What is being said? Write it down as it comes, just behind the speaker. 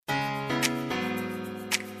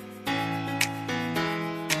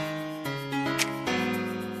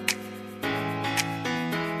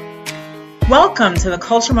Welcome to the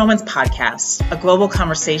Culture Moments Podcast, a global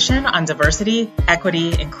conversation on diversity,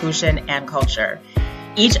 equity, inclusion, and culture.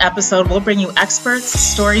 Each episode will bring you experts,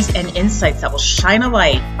 stories, and insights that will shine a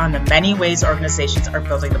light on the many ways organizations are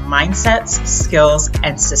building the mindsets, skills,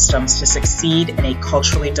 and systems to succeed in a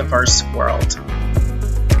culturally diverse world.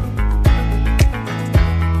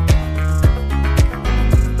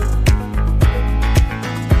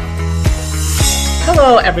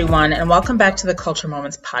 Hello, everyone, and welcome back to the Culture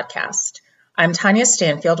Moments Podcast. I'm Tanya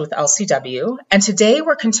Stanfield with LCW, and today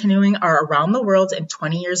we're continuing our Around the World in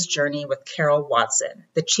 20 Years journey with Carol Watson,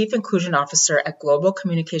 the Chief Inclusion Officer at global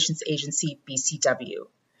communications agency BCW.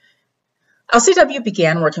 LCW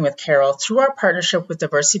began working with Carol through our partnership with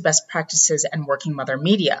Diversity Best Practices and Working Mother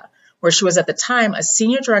Media, where she was at the time a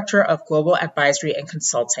Senior Director of Global Advisory and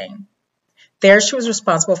Consulting. There, she was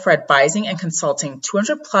responsible for advising and consulting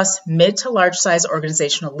 200 plus mid to large size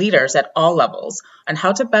organizational leaders at all levels on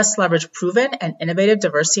how to best leverage proven and innovative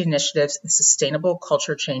diversity initiatives and sustainable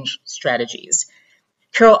culture change strategies.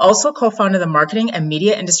 Carol also co-founded the marketing and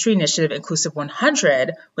media industry initiative Inclusive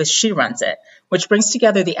 100, which she runs it, which brings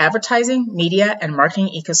together the advertising, media, and marketing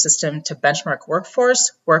ecosystem to benchmark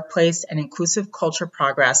workforce, workplace, and inclusive culture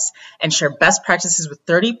progress and share best practices with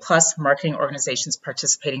 30 plus marketing organizations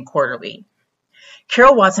participating quarterly.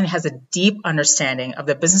 Carol Watson has a deep understanding of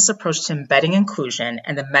the business approach to embedding inclusion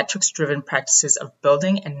and the metrics-driven practices of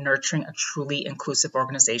building and nurturing a truly inclusive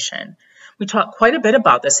organization. We talk quite a bit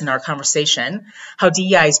about this in our conversation, how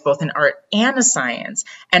DEI is both an art and a science,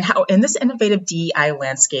 and how in this innovative DEI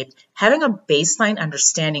landscape, having a baseline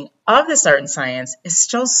understanding of this art and science is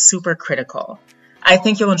still super critical. I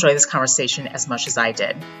think you'll enjoy this conversation as much as I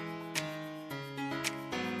did.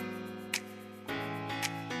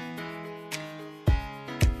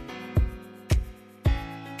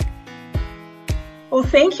 Well,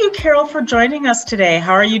 thank you, Carol, for joining us today.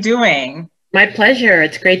 How are you doing? My pleasure.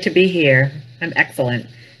 It's great to be here. I'm excellent.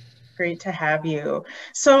 Great to have you.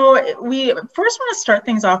 So we first want to start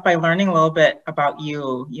things off by learning a little bit about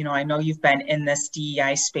you. I know you've been in this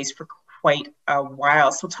DEI space for quite a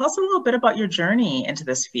while. So tell us a little bit about your journey into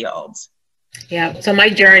this field. Yeah, so my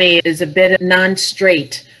journey is a bit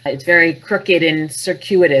non-straight. It's very crooked and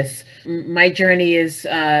circuitous. My journey is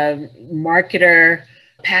marketer,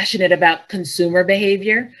 passionate about consumer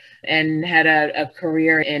behavior, and had a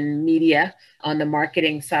career in media on the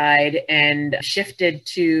marketing side, and shifted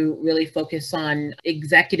to really focus on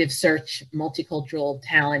executive search, multicultural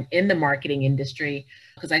talent in the marketing industry,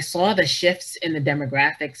 because I saw the shifts in the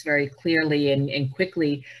demographics very clearly and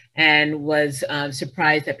quickly, and was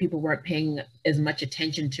surprised that people weren't paying as much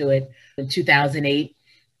attention to it. In 2008,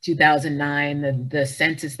 2009, the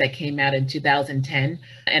census that came out in 2010.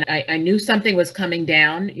 And I knew something was coming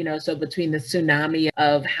down, so between the tsunami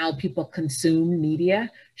of how people consume media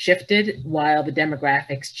shifted while the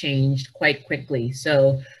demographics changed quite quickly.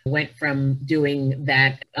 So went from doing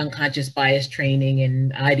that unconscious bias training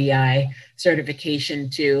and IDI certification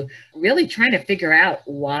to really trying to figure out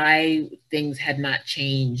why things had not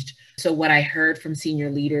changed. So what I heard from senior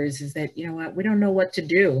leaders is that, we don't know what to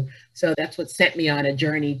do. So that's what sent me on a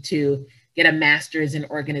journey to get a master's in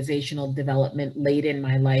organizational development late in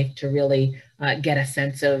my life to really get a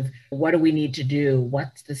sense of what do we need to do?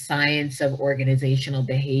 What's the science of organizational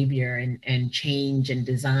behavior and change and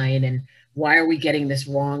design, and why are we getting this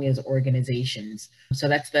wrong as organizations? So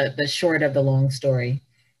that's the short of the long story.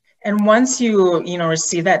 And once you,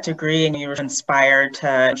 receive that degree and you were inspired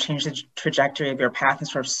to change the trajectory of your path and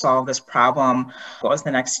sort of solve this problem, what was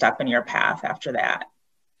the next step in your path after that?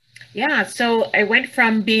 Yeah, so I went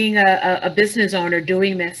from being a business owner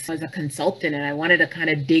doing this as a consultant, and I wanted to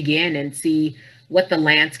kind of dig in and see what the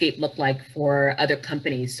landscape looked like for other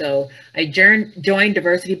companies. So I joined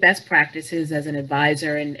Diversity Best Practices as an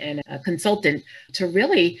advisor and a consultant to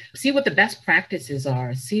really see what the best practices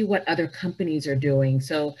are, see what other companies are doing.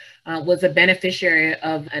 So was a beneficiary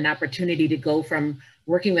of an opportunity to go from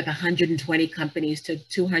working with 120 companies to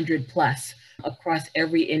 200 plus across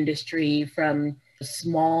every industry, from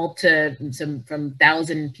small to from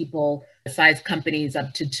 1,000 people size companies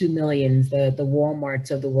up to 2 million, the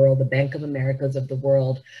Walmarts of the world, the Bank of Americas of the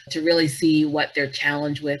world, to really see what they're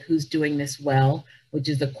challenged with, who's doing this well, which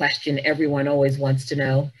is the question everyone always wants to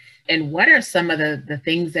know, and what are some of the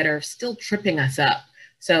things that are still tripping us up.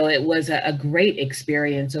 So it was a great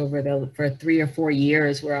experience for 3 or 4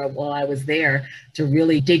 years while I was there to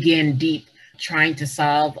really dig in deep, trying to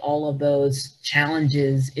solve all of those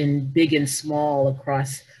challenges in big and small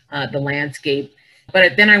across the landscape.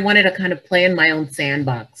 But then I wanted to kind of play in my own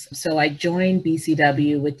sandbox. So I joined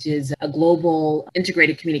BCW, which is a global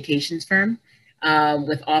integrated communications firm.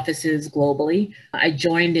 with offices globally. I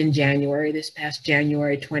joined in January, this past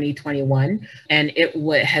January 2021, and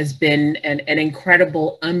it has been an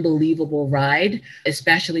incredible, unbelievable ride,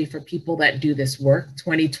 especially for people that do this work.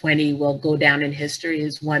 2020 will go down in history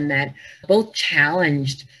as one that both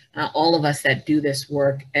challenged all of us that do this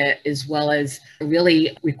work, as well as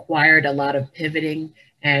really required a lot of pivoting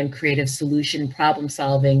and creative solution problem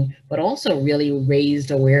solving, but also really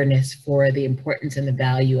raised awareness for the importance and the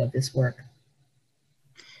value of this work.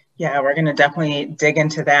 Yeah, we're going to definitely dig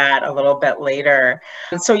into that a little bit later.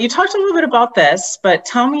 So you talked a little bit about this, but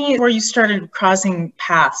tell me where you started crossing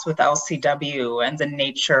paths with LCW and the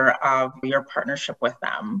nature of your partnership with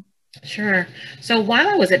them. Sure. So while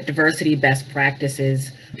I was at Diversity Best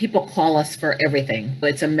Practices, people call us for everything.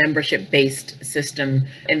 It's a membership-based system,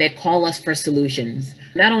 and they call us for solutions.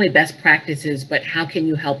 Not only best practices, but how can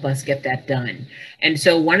you help us get that done? And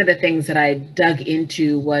so one of the things that I dug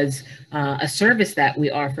into was a service that we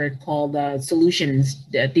offered called Solutions,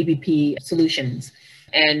 DBP Solutions.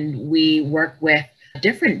 And we work with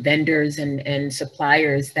different vendors and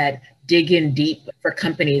suppliers that dig in deep for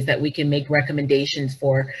companies that we can make recommendations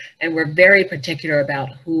for. And we're very particular about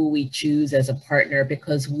who we choose as a partner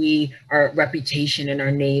because our reputation and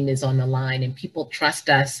our name is on the line, and people trust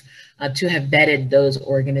us to have vetted those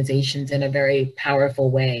organizations in a very powerful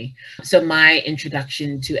way. So my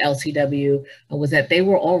introduction to LCW was that they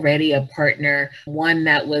were already a partner, one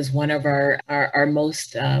that was one of our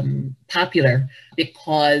most popular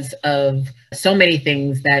because of so many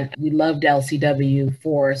things that we loved LCW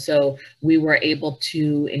for. So we were able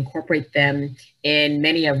to incorporate them in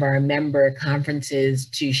many of our member conferences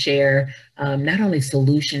to share not only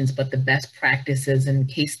solutions, but the best practices and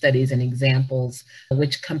case studies and examples,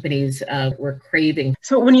 which companies were craving.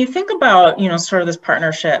 So when you think about, sort of this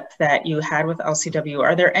partnership that you had with LCW,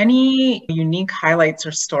 are there any unique highlights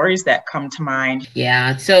or stories that come to mind?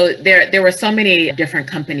 Yeah, so there were so many different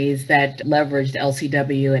companies that leveraged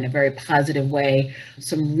LCW in a very positive way.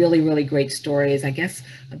 Some really, really great stories. I guess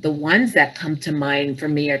the ones that come to mind for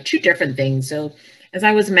me are two different things. So as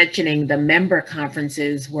I was mentioning, the member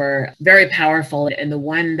conferences were very powerful. And the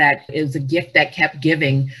one that is a gift that kept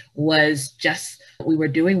giving was just, we were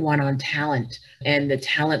doing one on talent and the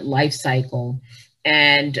talent life cycle.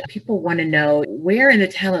 And people want to know, where in the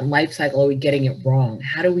talent life cycle are we getting it wrong?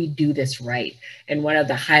 How do we do this right? And one of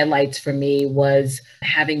the highlights for me was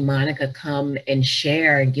having Monica come and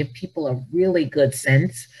share and give people a really good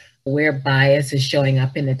sense where bias is showing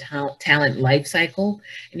up in the talent life cycle,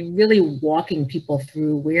 and really walking people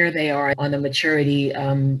through where they are on the maturity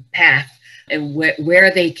path and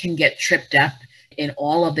where they can get tripped up in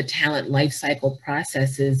all of the talent life cycle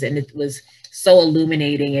processes. And it was so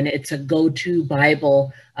illuminating, and it's a go-to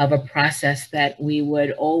Bible of a process that we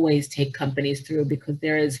would always take companies through, because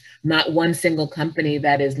there is not one single company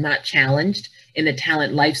that is not challenged in the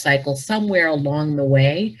talent life cycle somewhere along the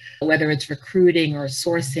way, whether it's recruiting or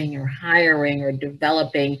sourcing or hiring or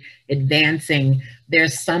developing, advancing.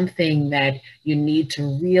 There's something that you need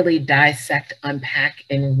to really dissect, unpack,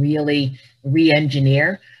 and really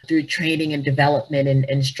re-engineer through training and development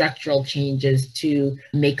and structural changes to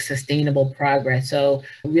make sustainable progress. So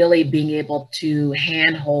really being able to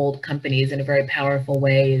handhold companies in a very powerful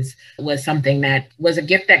way was something that was a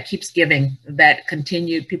gift that keeps giving, that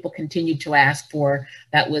people continued to ask for,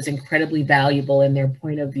 that was incredibly valuable in their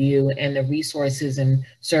point of view and the resources and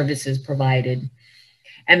services provided.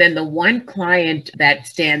 And then the one client that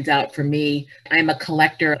stands out for me, I'm a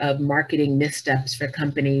collector of marketing missteps for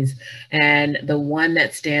companies. And the one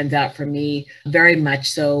that stands out for me very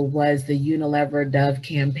much so was the Unilever Dove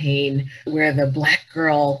campaign, where the Black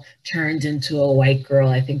girl turns into a white girl.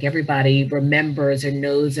 I think everybody remembers or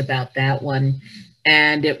knows about that one.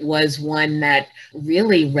 And it was one that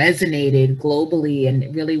really resonated globally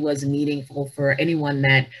and really was meaningful for anyone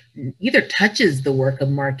that either touches the work of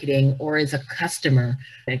marketing or is a customer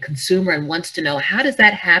and consumer and wants to know, how does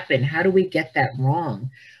that happen? How do we get that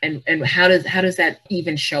wrong? And how does that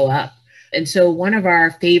even show up? And so one of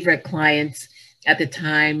our favorite clients at the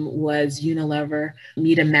time was Unilever,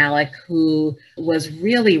 Meeta Malik, who was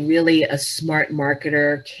really, really a smart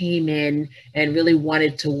marketer, came in and really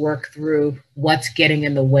wanted to work through what's getting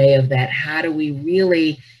in the way of that. How do we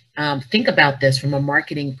really think about this from a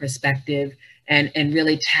marketing perspective and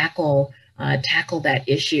really tackle that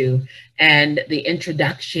issue? And the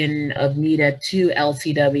introduction of Meeta to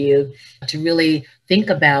LCW to really think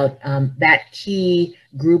about that key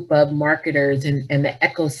group of marketers and the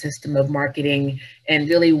ecosystem of marketing, and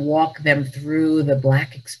really walk them through the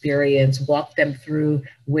Black experience, walk them through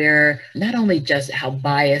where not only just how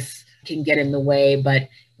bias can get in the way, but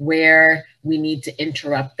where we need to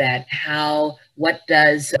interrupt that, how what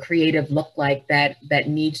does creative look like that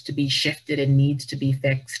needs to be shifted and needs to be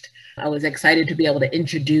fixed. I was excited to be able to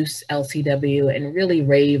introduce LCW and really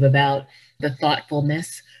rave about the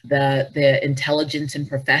thoughtfulness, the intelligence and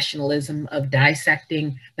professionalism of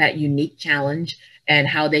dissecting that unique challenge and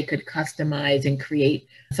how they could customize and create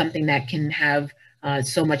something that can have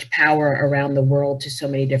so much power around the world to so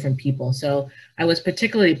many different people. So I was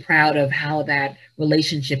particularly proud of how that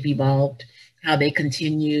relationship evolved, how they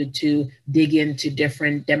continue to dig into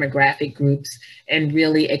different demographic groups and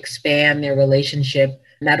really expand their relationship,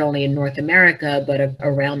 not only in North America, but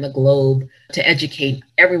around the globe, to educate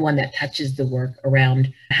everyone that touches the work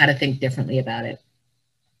around how to think differently about it.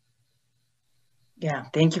 Yeah,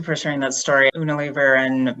 thank you for sharing that story. Unilever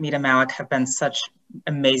and Meeta Malik have been such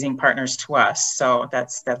amazing partners to us. So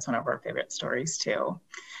that's one of our favorite stories too.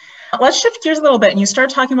 Let's shift gears a little bit. And you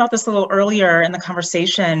started talking about this a little earlier in the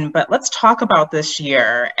conversation, but let's talk about this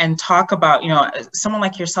year and talk about, someone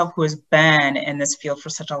like yourself who has been in this field for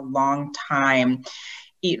such a long time.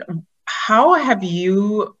 How have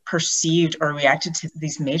you perceived or reacted to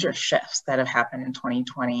these major shifts that have happened in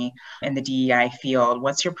 2020 in the DEI field?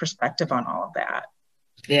 What's your perspective on all of that?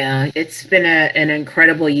 Yeah, it's been an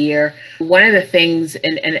incredible year. One of the things,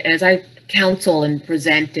 and as I counsel and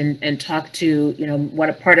present and talk to, what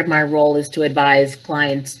a part of my role is to advise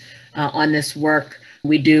clients on this work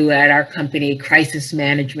we do at our company, crisis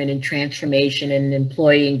management and transformation and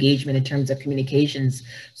employee engagement in terms of communications.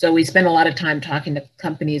 So we spend a lot of time talking to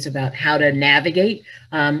companies about how to navigate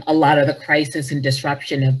a lot of the crisis and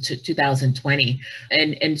disruption of 2020.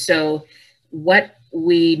 And so what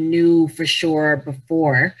we knew for sure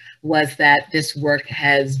before was that this work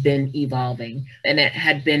has been evolving, and it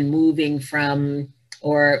had been moving from,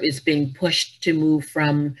 or is being pushed to move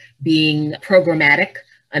from being programmatic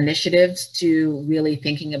initiatives to really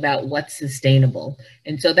thinking about what's sustainable.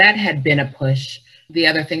 And so that had been a push. The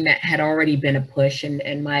other thing that had already been a push,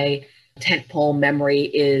 and my tentpole memory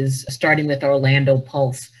is starting with Orlando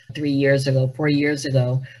Pulse 4 years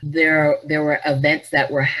ago, there were events that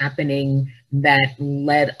were happening that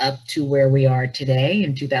led up to where we are today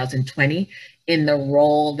in 2020 in the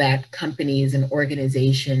role that companies and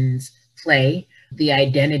organizations play, the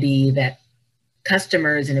identity that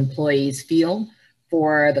customers and employees feel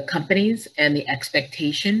for the companies, and the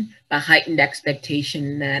expectation, the heightened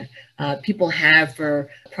expectation that people have for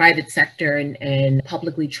private sector and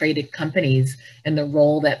publicly traded companies, and the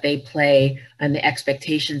role that they play and the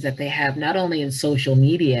expectations that they have, not only in social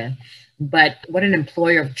media, but what an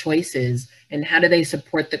employer of choice is, and how do they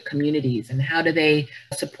support the communities, and how do they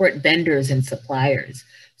support vendors and suppliers.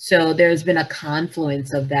 So there's been a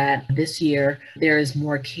confluence of that this year. There is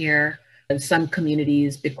more care in some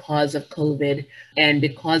communities because of COVID, and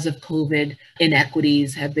because of COVID,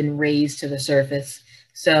 inequities have been raised to the surface.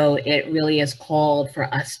 So it really has called for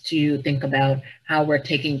us to think about how we're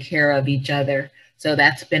taking care of each other. So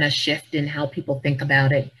that's been a shift in how people think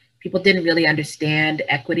about it. People didn't really understand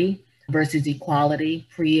equity versus equality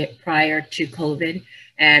prior to COVID.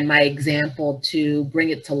 And my example to bring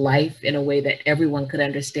it to life in a way that everyone could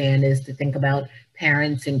understand is to think about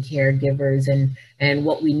parents and caregivers and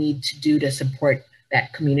what we need to do to support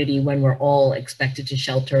that community when we're all expected to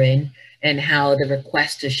shelter in, and how the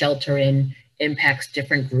request to shelter in impacts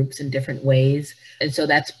different groups in different ways. And so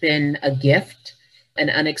that's been a gift,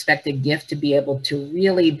 an unexpected gift, to be able to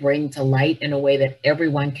really bring to light in a way that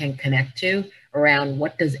everyone can connect to around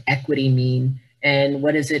what does equity mean, and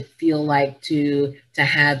what does it feel like to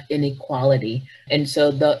have inequality. And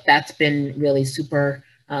so that's been really super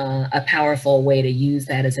a powerful way to use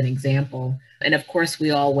that as an example. And of course,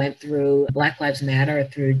 we all went through Black Lives Matter,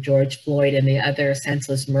 through George Floyd and the other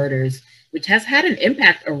senseless murders, which has had an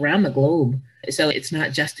impact around the globe. So it's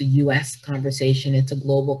not just a US conversation, it's a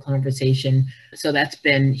global conversation. So that's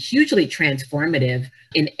been hugely transformative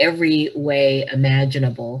in every way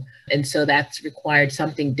imaginable. And so that's required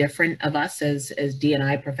something different of us as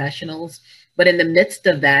D&I professionals. But in the midst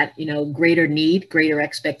of that, greater need, greater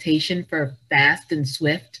expectation for fast and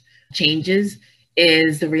swift changes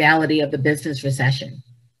is the reality of the business recession.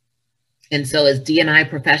 And so as D&I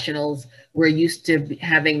professionals, we're used to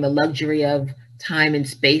having the luxury of time and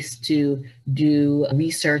space to do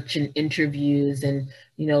research and interviews and,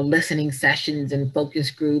 listening sessions and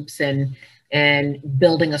focus groups and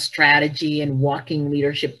building a strategy and walking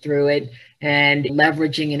leadership through it, and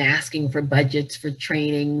leveraging and asking for budgets for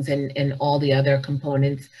trainings and all the other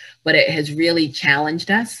components. But it has really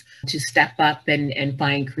challenged us to step up and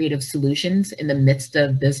find creative solutions in the midst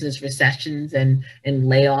of business recessions and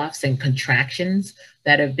layoffs and contractions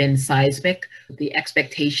that have been seismic. The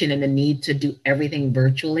expectation and the need to do everything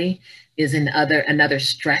virtually is another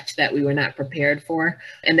stretch that we were not prepared for.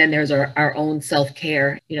 And then there's our own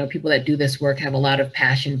self-care. People that do this work have a lot of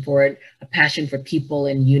passion for it, a passion for people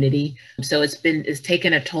and unity. So it's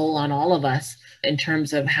taken a toll on all of us in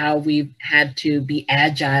terms of how we've had to be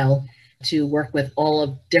agile to work with all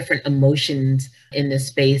of different emotions in this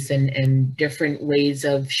space and different ways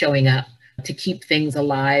of showing up to keep things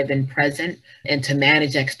alive and present, and to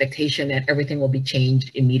manage expectation that everything will be changed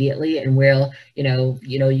immediately and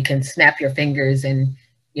you can snap your fingers and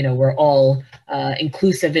we're all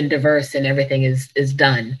inclusive and diverse and everything is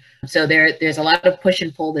done. So there's a lot of push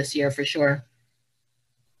and pull this year for sure.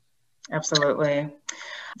 Absolutely.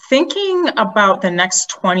 Thinking about the next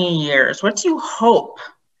 20 years, what do you hope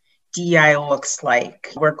DEI looks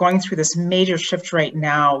like? We're going through this major shift right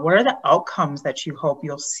now. What are the outcomes that you hope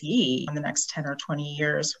you'll see in the next 10 or 20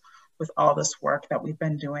 years with all this work that we've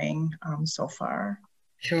been doing so far?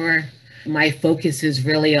 Sure. My focus is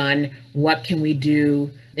really on what can we do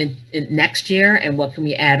in next year and what can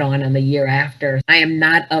we add on the year after. I am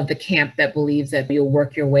not of the camp that believes that you'll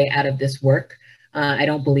work your way out of this work. I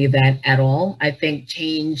don't believe that at all. I think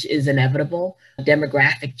change is inevitable.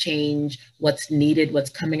 Demographic change, what's needed, what's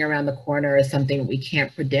coming around the corner is something that we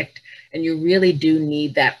can't predict. And you really do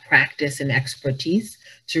need that practice and expertise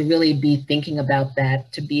to really be thinking about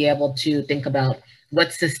that, to be able to think about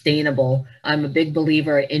what's sustainable. I'm a big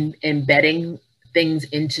believer in embedding things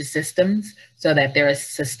into systems so that they're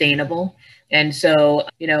sustainable. And so,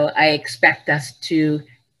 I expect us to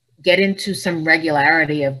get into some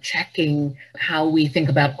regularity of checking how we think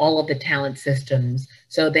about all of the talent systems.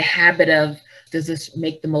 So the habit of, does this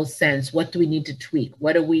make the most sense? What do we need to tweak?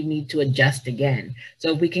 What do we need to adjust again?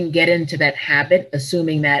 So if we can get into that habit,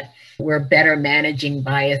 assuming that we're better managing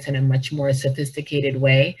bias in a much more sophisticated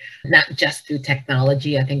way, not just through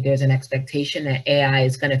technology. I think there's an expectation that AI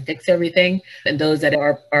is going to fix everything. And those that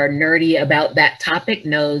are nerdy about that topic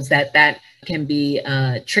knows that can be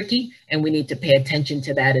tricky, and we need to pay attention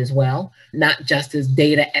to that as well, not just as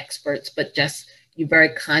data experts, but just you're very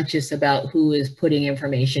conscious about who is putting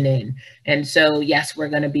information in. And so, yes, we're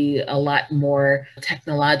going to be a lot more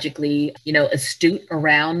technologically, astute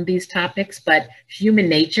around these topics, but human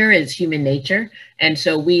nature is human nature. And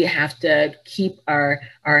so we have to keep our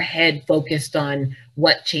head focused on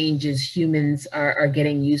what changes humans are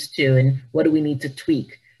getting used to and what do we need to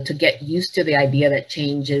tweak to get used to the idea that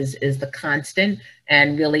change is the constant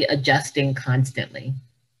and really adjusting constantly.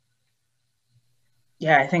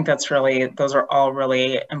 Yeah, I think those are all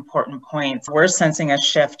really important points. We're sensing a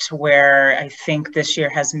shift where I think this year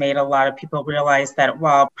has made a lot of people realize that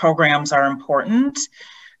while programs are important,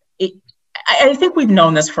 I think we've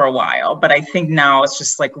known this for a while, but I think now it's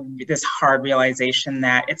just like this hard realization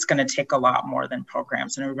that it's going to take a lot more than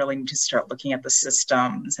programs. And we really need to start looking at the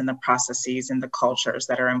systems and the processes and the cultures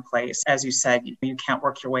that are in place. As you said, you can't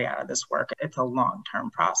work your way out of this work. It's a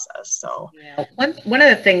long-term process. So yeah. One of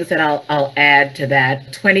the things that I'll add to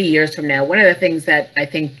that, 20 years from now, one of the things that I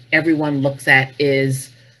think everyone looks at is,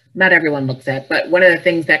 not everyone looks at, but one of the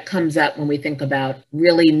things that comes up when we think about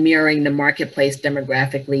really mirroring the marketplace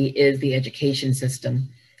demographically is the education system,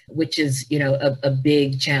 which is, a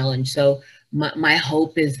big challenge. So my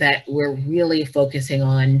hope is that we're really focusing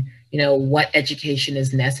on, what education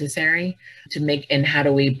is necessary to make and how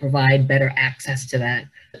do we provide better access to that.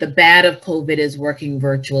 The bad of COVID is working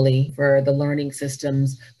virtually for the learning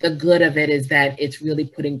systems. The good of it is that it's really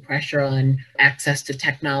putting pressure on access to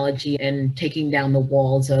technology and taking down the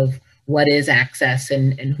walls of what is access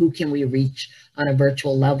and who can we reach on a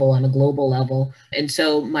virtual level, on a global level. And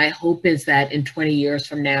so my hope is that in 20 years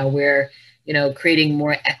from now, we're creating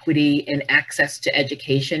more equity and access to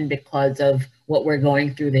education because of what we're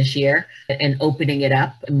going through this year and opening it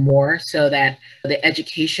up more so that the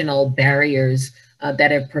educational barriers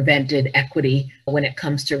that have prevented equity when it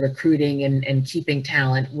comes to recruiting and keeping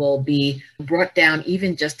talent will be brought down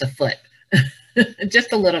even just a foot,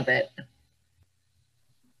 just a little bit.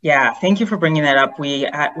 Yeah, thank you for bringing that up. We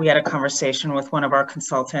had a conversation with one of our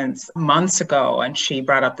consultants months ago, and she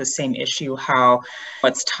brought up the same issue, how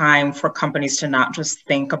it's time for companies to not just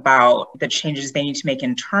think about the changes they need to make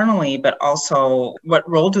internally, but also what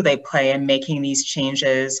role do they play in making these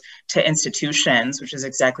changes to institutions, which is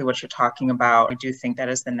exactly what you're talking about. I do think that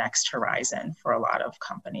is the next horizon for a lot of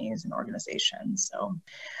companies and organizations. So,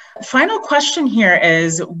 final question here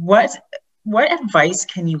is, what advice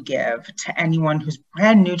can you give to anyone who's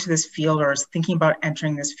brand new to this field or is thinking about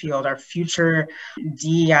entering this field, our future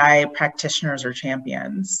DEI practitioners or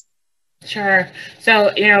champions? Sure.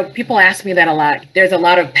 So, people ask me that a lot. There's a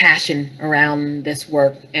lot of passion around this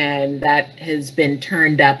work, and that has been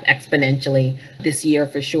turned up exponentially this year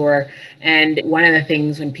for sure. And one of the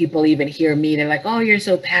things when people even hear me, they're like, oh, you're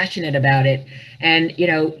so passionate about it. And,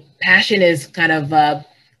 passion is kind of a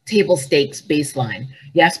table stakes baseline.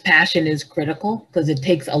 Yes, passion is critical because it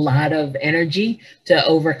takes a lot of energy to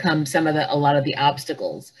overcome a lot of the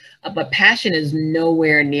obstacles. But passion is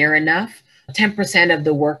nowhere near enough. 10% of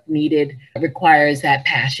the work needed requires that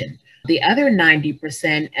passion. The other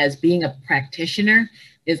 90%, as being a practitioner,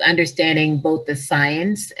 is understanding both the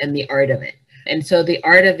science and the art of it. And so the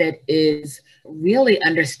art of it is really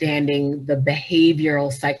understanding the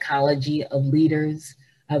behavioral psychology of leaders,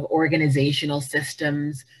 of organizational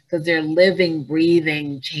systems, because they're living,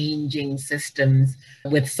 breathing, changing systems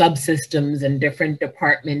with subsystems and different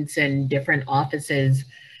departments and different offices,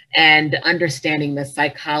 and understanding the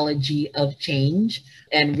psychology of change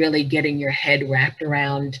and really getting your head wrapped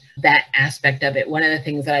around that aspect of it. One of the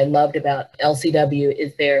things that I loved about LCW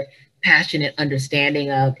is their passionate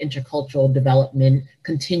understanding of intercultural development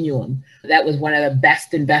continuum. That was one of the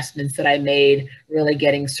best investments that I made, really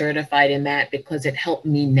getting certified in that, because it helped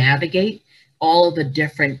me navigate all of the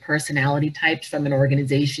different personality types from an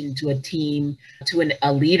organization to a team to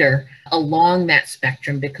a leader along that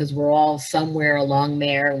spectrum, because we're all somewhere along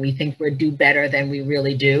there and we think we do better than we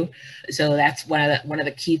really do. So that's one of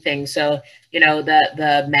the key things. So,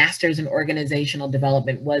 the Masters in Organizational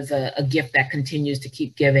Development was a gift that continues to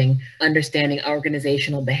keep giving. Understanding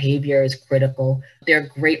organizational behavior is critical. They're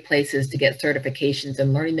great places to get certifications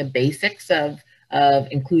and learning the basics of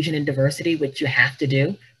inclusion and diversity, which you have to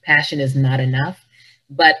do. Passion is not enough,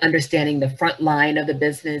 but understanding the front line of the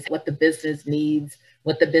business, what the business needs,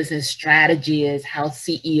 what the business strategy is, how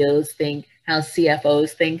CEOs think, how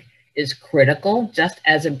CFOs think is critical, just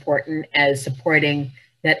as important as supporting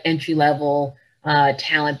that entry-level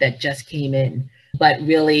talent that just came in. But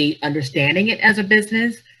really understanding it as a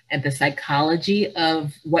business and the psychology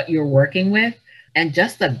of what you're working with, and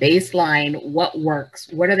just the baseline, what works,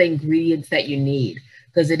 what are the ingredients that you need,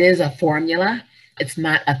 because it is a formula. It's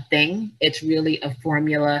not a thing. It's really a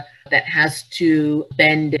formula that has to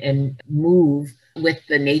bend and move with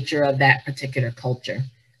the nature of that particular culture.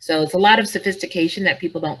 So it's a lot of sophistication that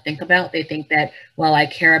people don't think about. They think that, well, I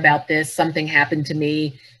care about this, something happened to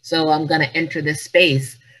me, so I'm going to enter this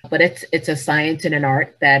space. But it's a science and an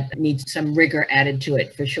art that needs some rigor added to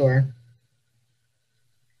it for sure.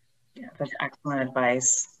 Yeah, that's excellent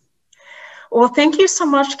advice. Well, thank you so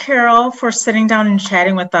much, Carol, for sitting down and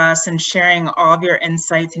chatting with us and sharing all of your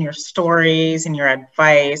insights and your stories and your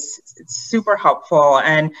advice. It's super helpful.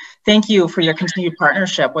 And thank you for your continued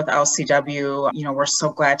partnership with LCW. We're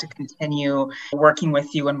so glad to continue working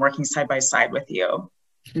with you and working side by side with you.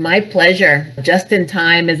 My pleasure. Just in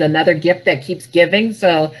Time is another gift that keeps giving.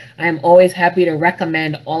 So I'm always happy to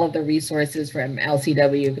recommend all of the resources from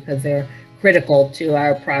LCW because they're critical to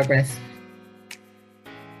our progress.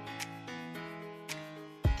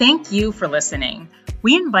 Thank you for listening.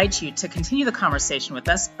 We invite you to continue the conversation with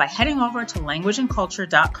us by heading over to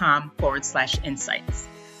languageandculture.com/insights.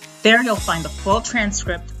 There you'll find the full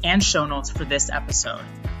transcript and show notes for this episode.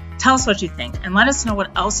 Tell us what you think and let us know what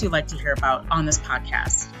else you'd like to hear about on this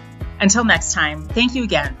podcast. Until next time, thank you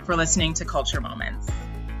again for listening to Culture Moments.